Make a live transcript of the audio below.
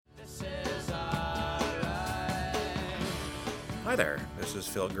Hi there, this is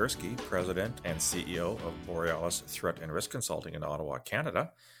Phil Gursky, President and CEO of Borealis Threat and Risk Consulting in Ottawa,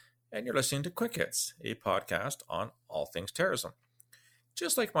 Canada, and you're listening to Quick Hits, a podcast on all things terrorism.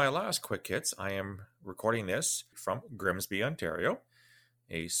 Just like my last Quick Hits, I am recording this from Grimsby, Ontario,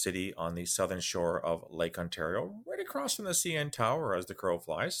 a city on the southern shore of Lake Ontario, right across from the CN Tower as the crow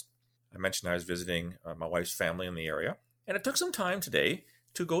flies. I mentioned I was visiting my wife's family in the area, and it took some time today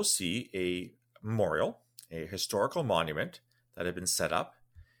to go see a memorial, a historical monument that had been set up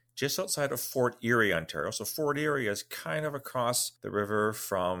just outside of Fort Erie, Ontario. So Fort Erie is kind of across the river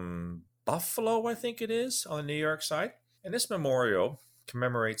from Buffalo, I think it is, on the New York side. And this memorial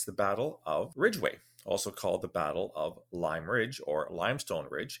commemorates the Battle of Ridgeway, also called the Battle of Lime Ridge or Limestone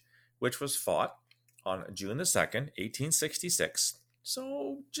Ridge, which was fought on June the 2nd, 1866.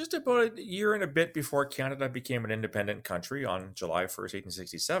 So just about a year and a bit before Canada became an independent country on July 1st,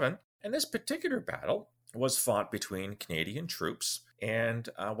 1867. And this particular battle was fought between Canadian troops and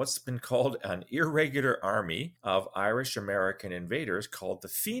what's been called an irregular army of Irish-American invaders called the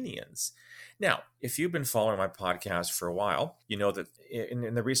Fenians. Now, if you've been following my podcast for a while, you know that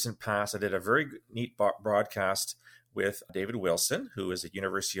in the recent past, I did a very neat broadcast with David Wilson, who is a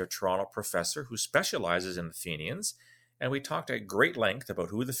University of Toronto professor who specializes in the Fenians. And we talked at great length about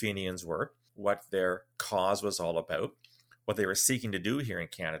who the Fenians were, what their cause was all about, what they were seeking to do here in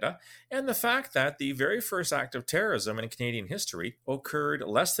Canada, and the fact that the very first act of terrorism in Canadian history occurred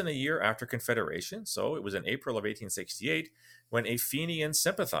less than a year after Confederation. So it was in April of 1868 when a Fenian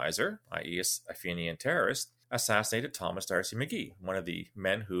sympathizer, i.e. a Fenian terrorist, assassinated Thomas D'Arcy McGee, one of the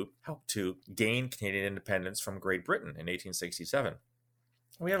men who helped to gain Canadian independence from Great Britain in 1867.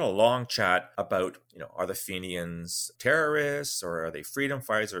 We had a long chat about, are the Fenians terrorists or are they freedom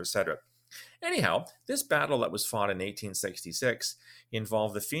fighters, etc. Anyhow, this battle that was fought in 1866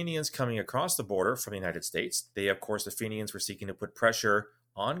 involved the Fenians coming across the border from the United States. The Fenians were seeking to put pressure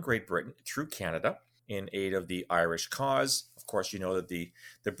on Great Britain through Canada in aid of the Irish cause. Of course, you know that the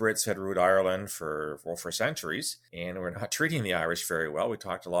Brits had ruled Ireland for centuries, and were not treating the Irish very well. We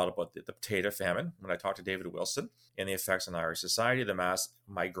talked a lot about the potato famine when I talked to David Wilson and the effects on Irish society, the mass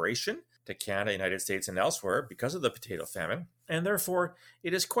migration to Canada, United States, and elsewhere because of the potato famine. And therefore,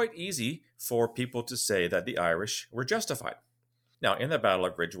 it is quite easy for people to say that the Irish were justified. Now, in the Battle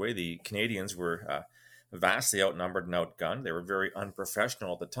of Ridgeway, the Canadians were vastly outnumbered and outgunned. They were very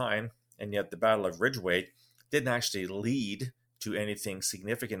unprofessional at the time, and yet the Battle of Ridgeway didn't actually lead to anything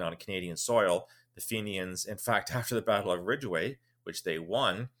significant on Canadian soil. The Fenians, in fact, after the Battle of Ridgeway, which they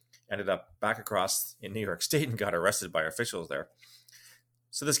won, ended up back across in New York State and got arrested by officials there.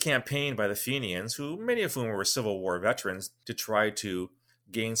 So this campaign by the Fenians, who many of whom were Civil War veterans, to try to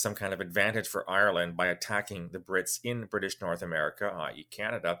gain some kind of advantage for Ireland by attacking the Brits in British North America, i.e.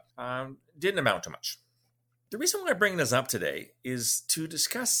 Canada, didn't amount to much. The reason why I bring this up today is to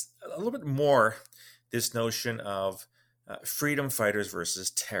discuss a little bit more this notion of freedom fighters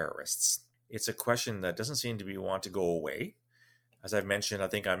versus terrorists. It's a question that doesn't seem to want to go away. As I've mentioned, I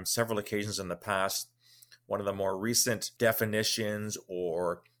think on several occasions in the past, one of the more recent definitions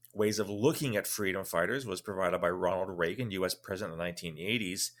or ways of looking at freedom fighters was provided by Ronald Reagan, U.S. president in the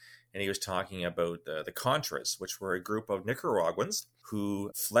 1980s. And he was talking about the Contras, which were a group of Nicaraguans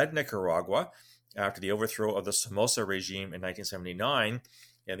who fled Nicaragua after the overthrow of the Somoza regime in 1979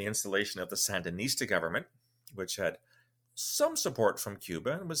 and the installation of the Sandinista government, which had some support from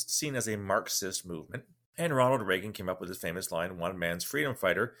Cuba and was seen as a Marxist movement. And Ronald Reagan came up with his famous line, "One man's freedom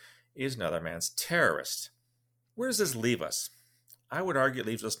fighter is another man's terrorist." Where does this leave us? I would argue it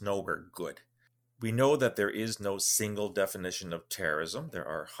leaves us nowhere good. We know that there is no single definition of terrorism. There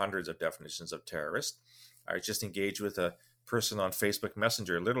are hundreds of definitions of terrorist. I just engaged with a person on Facebook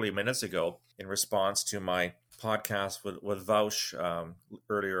Messenger literally minutes ago in response to my podcast with Vaush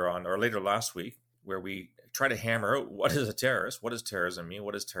earlier on, or later last week, where we try to hammer out what is a terrorist, what does terrorism mean,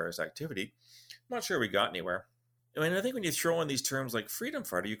 what is terrorist activity. I'm not sure we got anywhere. I think when you throw in these terms like freedom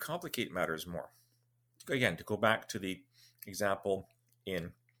fighter, you complicate matters more. Again, to go back to the example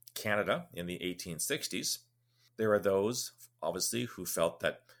in Canada in the 1860s, there are those, obviously, who felt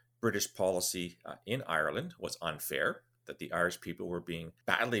that British policy in Ireland was unfair, that the Irish people were being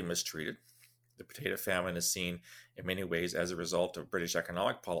badly mistreated. The potato famine is seen in many ways as a result of British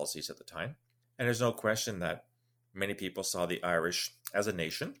economic policies at the time. And there's no question that many people saw the Irish as a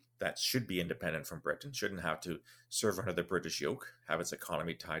nation that should be independent from Britain, shouldn't have to serve under the British yoke, have its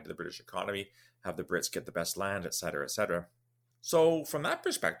economy tied to the British economy, have the Brits get the best land, etc., etc. So from that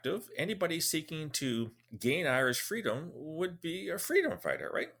perspective, anybody seeking to gain Irish freedom would be a freedom fighter,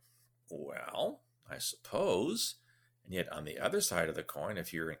 right? Well, I suppose And yet on the other side of the coin,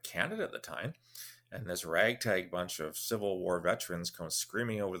 if you're in Canada at the time, and this ragtag bunch of Civil War veterans come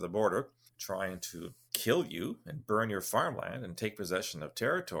screaming over the border, trying to kill you and burn your farmland and take possession of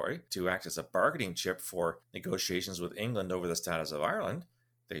territory to act as a bargaining chip for negotiations with England over the status of Ireland,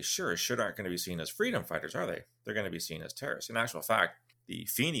 they sure as shit aren't going to be seen as freedom fighters, are they? They're going to be seen as terrorists. In actual fact, the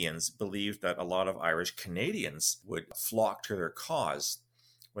Fenians believed that a lot of Irish Canadians would flock to their cause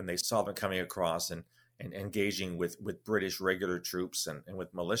when they saw them coming across and engaging with British regular troops and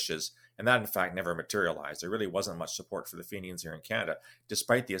with militias. And that, in fact, never materialized. There really wasn't much support for the Fenians here in Canada,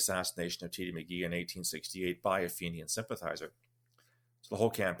 despite the assassination of T.D. McGee in 1868 by a Fenian sympathizer. So the whole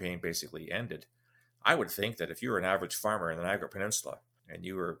campaign basically ended. I would think that if you were an average farmer in the Niagara Peninsula and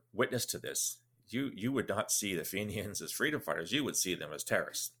you were witness to this, you would not see the Fenians as freedom fighters. You would see them as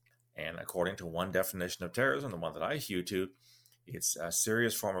terrorists. And according to one definition of terrorism, the one that I hew to, it's a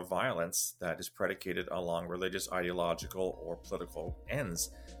serious form of violence that is predicated along religious, ideological, or political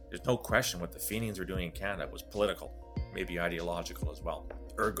ends. There's no question what the Fenians were doing in Canada was political, maybe ideological as well.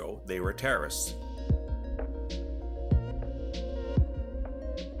 Ergo, they were terrorists.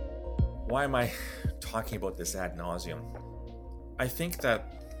 Why am I talking about this ad nauseum? I think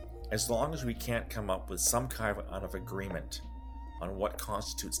that as long as we can't come up with some kind of agreement on what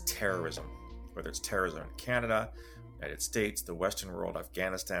constitutes terrorism, whether it's terrorism in Canada, United States, the Western world,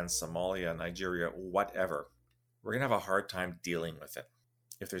 Afghanistan, Somalia, Nigeria, whatever, we're going to have a hard time dealing with it.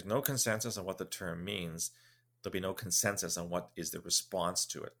 If there's no consensus on what the term means, there'll be no consensus on what is the response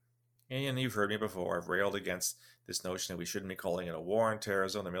to it. And you've heard me before, I've railed against this notion that we shouldn't be calling it a war on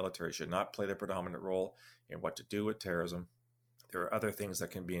terrorism. The military should not play the predominant role in what to do with terrorism. There are other things that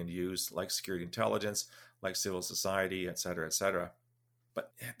can be used, like security intelligence, like civil society, etc., etc.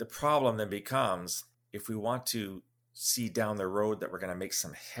 But the problem then becomes, if we want to see down the road that we're going to make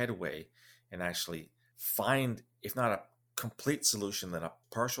some headway and actually find, if not a complete solution, then a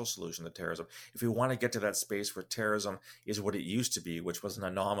partial solution to terrorism, if we want to get to that space where terrorism is what it used to be, which was an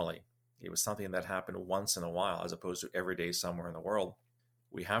anomaly, it was something that happened once in a while as opposed to every day somewhere in the world,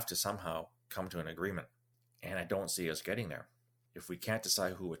 we have to somehow come to an agreement. And I don't see us getting there. If we can't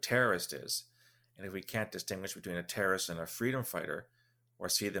decide who a terrorist is, and if we can't distinguish between a terrorist and a freedom fighter, or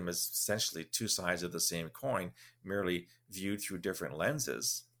see them as essentially two sides of the same coin, merely viewed through different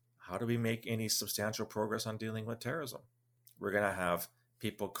lenses, how do we make any substantial progress on dealing with terrorism? We're going to have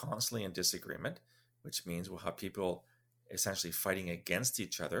people constantly in disagreement, which means we'll have people essentially fighting against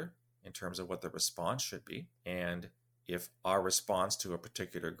each other in terms of what the response should be. And if our response to a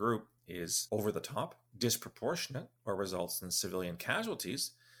particular group is over the top, disproportionate, or results in civilian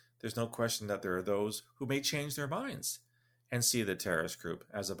casualties, there's no question that there are those who may change their minds and see the terrorist group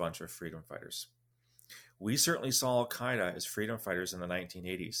as a bunch of freedom fighters. We certainly saw Al-Qaeda as freedom fighters in the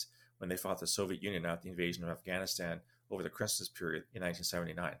 1980s when they fought the Soviet Union after the invasion of Afghanistan over the Christmas period in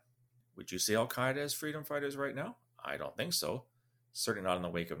 1979. Would you see Al-Qaeda as freedom fighters right now? I don't think so. Certainly not in the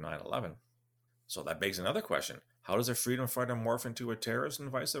wake of 9/11. So that begs another question. How does a freedom fighter morph into a terrorist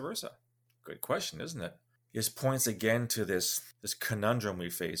and vice versa? Good question, isn't it? This points again to this conundrum we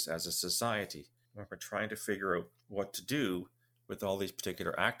face as a society when we're trying to figure out what to do with all these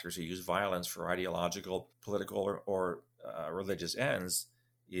particular actors who use violence for ideological, political, or religious ends,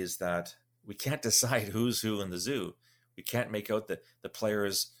 is that we can't decide who's who in the zoo. We can't make out the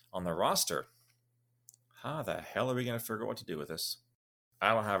players on the roster. How the hell are we going to figure out what to do with this?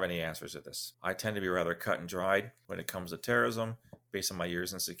 I don't have any answers to this. I tend to be rather cut and dried when it comes to terrorism, based on my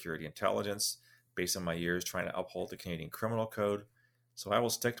years in security intelligence, based on my years trying to uphold the Canadian Criminal Code. So I will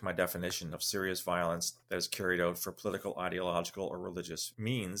stick to my definition of serious violence that is carried out for political, ideological, or religious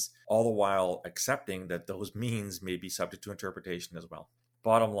means, all the while accepting that those means may be subject to interpretation as well.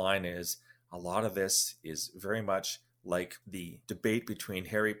 Bottom line is, a lot of this is very much like the debate between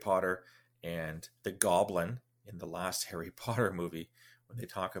Harry Potter and the Goblin in the last Harry Potter movie, when they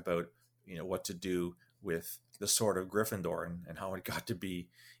talk about, what to do with the sword of Gryffindor and how it got to be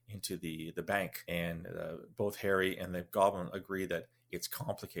into the bank. And both Harry and the Goblin agree that it's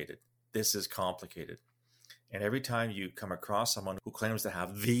complicated. This is complicated. And every time you come across someone who claims to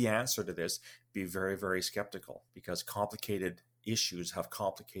have the answer to this, be very, very skeptical, because complicated issues have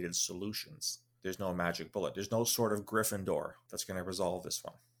complicated solutions. There's no magic bullet. There's no sort of Gryffindor that's going to resolve this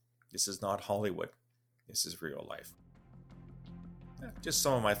one. This is not Hollywood. This is real life. Just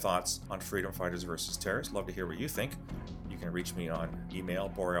some of my thoughts on freedom fighters versus terrorists. Love to hear what you think. You can reach me on email,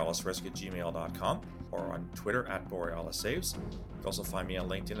 borealisrisk@gmail.com, or on Twitter @BorealisSaves. You can also find me on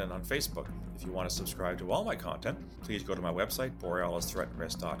LinkedIn and on Facebook. If you want to subscribe to all my content, please go to my website,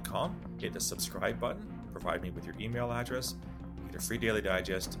 borealisthreatandrisk.com, hit the subscribe button, provide me with your email address. You get a free daily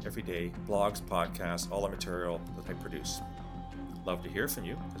digest every day, blogs, podcasts, all the material that I produce. Love to hear from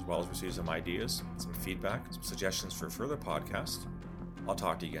you, as well as receive some ideas, some feedback, some suggestions for further podcasts. I'll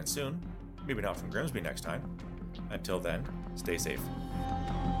talk to you again soon. Maybe not from Grimsby next time. Until then, stay safe.